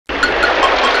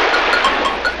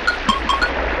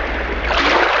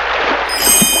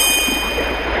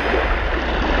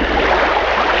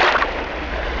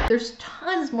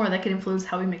one that can influence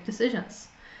how we make decisions.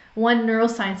 One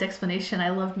neuroscience explanation I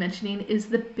love mentioning is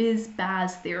the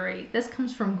biz-baz theory. This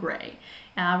comes from Gray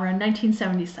around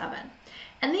 1977.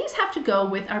 And these have to go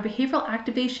with our behavioral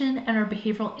activation and our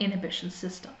behavioral inhibition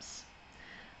systems.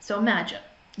 So imagine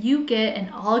you get an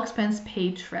all-expense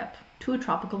paid trip to a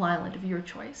tropical island of your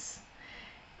choice.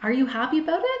 Are you happy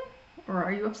about it, or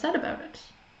are you upset about it?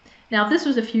 Now, if this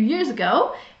was a few years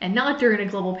ago and not during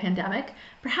a global pandemic,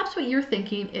 perhaps what you're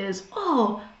thinking is,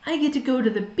 oh, I get to go to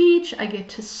the beach, I get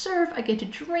to surf, I get to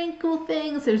drink cool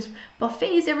things, there's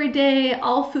buffets every day,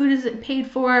 all food is paid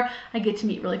for, I get to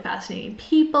meet really fascinating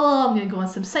people, I'm going to go on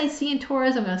some sightseeing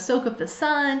tours, I'm going to soak up the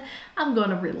sun, I'm going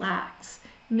to relax.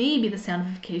 Maybe the sound of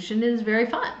vacation is very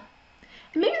fun.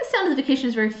 And maybe the sound of the vacation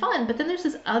is very fun, but then there's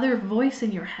this other voice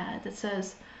in your head that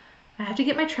says, I have to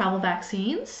get my travel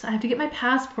vaccines, I have to get my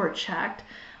passport checked,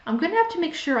 I'm going to have to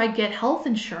make sure I get health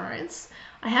insurance,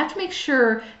 I have to make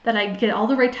sure that I get all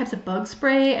the right types of bug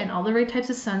spray and all the right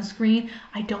types of sunscreen,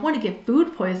 I don't want to get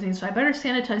food poisoning, so I better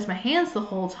sanitize my hands the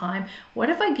whole time. What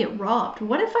if I get robbed?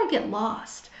 What if I get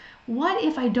lost? What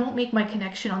if I don't make my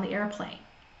connection on the airplane?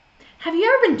 Have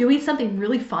you ever been doing something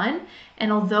really fun,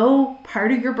 and although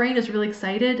part of your brain is really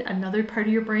excited, another part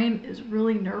of your brain is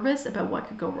really nervous about what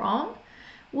could go wrong?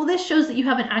 Well, this shows that you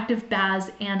have an active BAS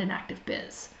and an active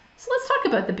BIZ. So let's talk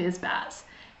about the BIZ-BAS.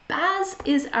 BAS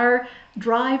is our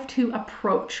drive to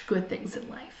approach good things in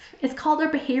life. It's called our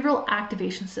behavioral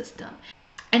activation system,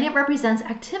 and it represents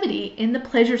activity in the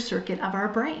pleasure circuit of our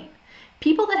brain.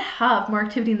 People that have more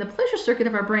activity in the pleasure circuit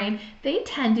of our brain, they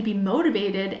tend to be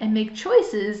motivated and make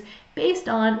choices based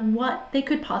on what they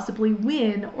could possibly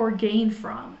win or gain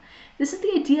from. This is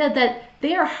the idea that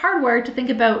they are hardwired to think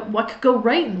about what could go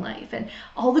right in life and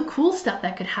all the cool stuff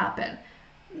that could happen.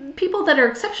 People that are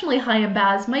exceptionally high in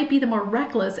BAS might be the more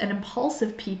reckless and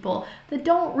impulsive people that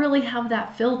don't really have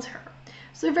that filter.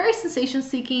 So they're very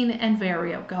sensation-seeking and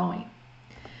very outgoing.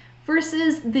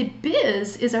 Versus the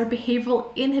BIZ is our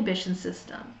behavioral inhibition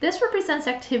system. This represents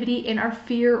activity in our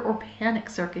fear or panic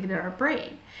circuit in our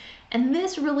brain. And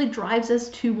this really drives us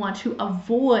to want to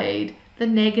avoid the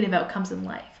negative outcomes in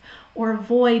life, or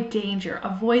avoid danger,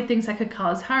 avoid things that could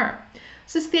cause harm.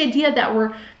 So it's the idea that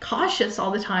we're cautious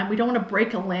all the time. We don't want to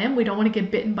break a limb. We don't want to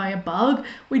get bitten by a bug.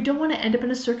 We don't want to end up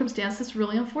in a circumstance that's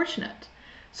really unfortunate.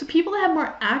 So people that have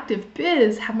more active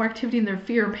BIZ have more activity in their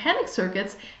fear and panic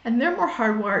circuits, and they're more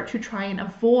hardwired to try and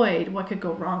avoid what could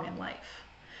go wrong in life.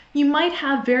 You might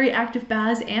have very active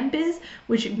BAS and BIZ,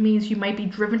 which means you might be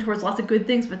driven towards lots of good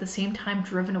things, but at the same time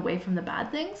driven away from the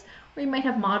bad things. Or you might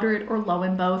have moderate or low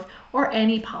in both, or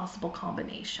any possible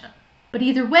combination. But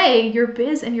either way, your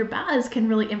BIZ and your BAS can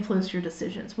really influence your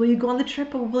decisions. Will you go on the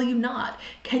trip or will you not?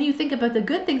 Can you think about the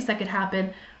good things that could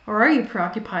happen, or are you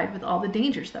preoccupied with all the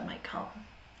dangers that might come?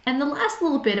 And the last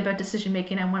little bit about decision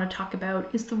making I want to talk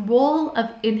about is the role of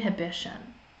inhibition.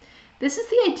 This is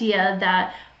the idea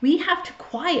that we have to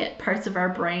quiet parts of our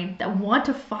brain that want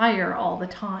to fire all the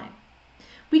time.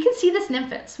 We can see this in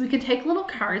infants. We can take little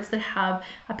cards that have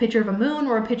a picture of a moon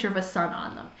or a picture of a sun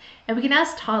on them, and we can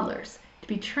ask toddlers to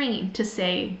be trained to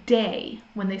say day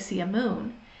when they see a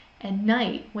moon and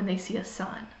night when they see a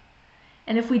sun.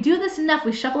 And if we do this enough,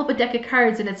 we shuffle up a deck of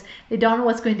cards and they don't know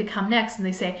what's going to come next, and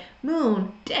they say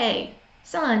moon, day,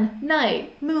 sun,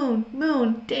 night, moon,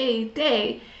 moon, day,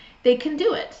 day. They can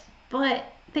do it, but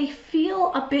they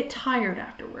feel a bit tired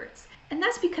afterwards. And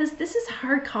that's because this is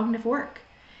hard cognitive work.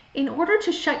 In order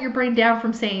to shut your brain down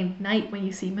from saying night when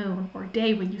you see moon or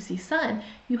day when you see sun,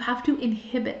 you have to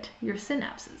inhibit your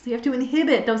synapses. You have to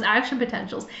inhibit those action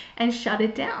potentials and shut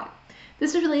it down.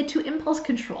 This is related to impulse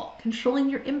control, controlling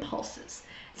your impulses.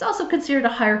 It's also considered a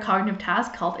higher cognitive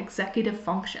task called executive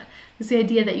function. It's the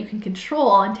idea that you can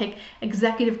control and take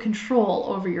executive control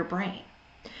over your brain.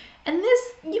 And this,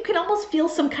 you can almost feel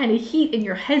some kind of heat in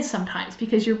your head sometimes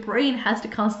because your brain has to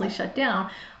constantly shut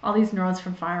down all these neurons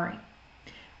from firing.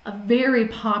 A very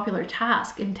popular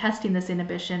task in testing this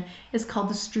inhibition is called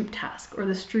the Stroop task or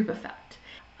the Stroop effect.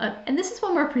 And this is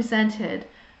when we're presented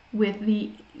with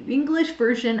the English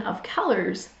version of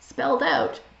colors spelled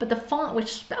out, but the font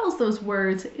which spells those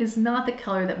words is not the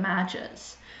color that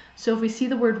matches. So if we see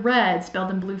the word red spelled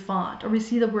in blue font, or we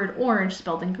see the word orange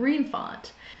spelled in green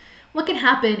font, what can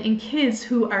happen in kids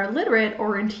who are literate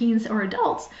or in teens or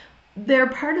adults, their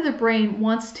part of the brain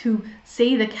wants to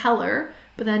say the color,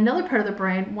 but then another part of the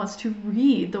brain wants to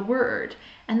read the word.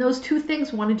 And those two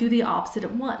things want to do the opposite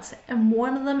at once, and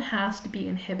one of them has to be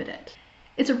inhibited.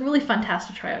 It's a really fun task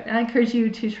to try out, and I encourage you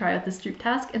to try out the Stroop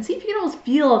task and see if you can almost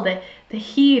feel the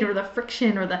heat or the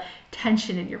friction or the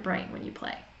tension in your brain when you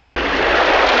play.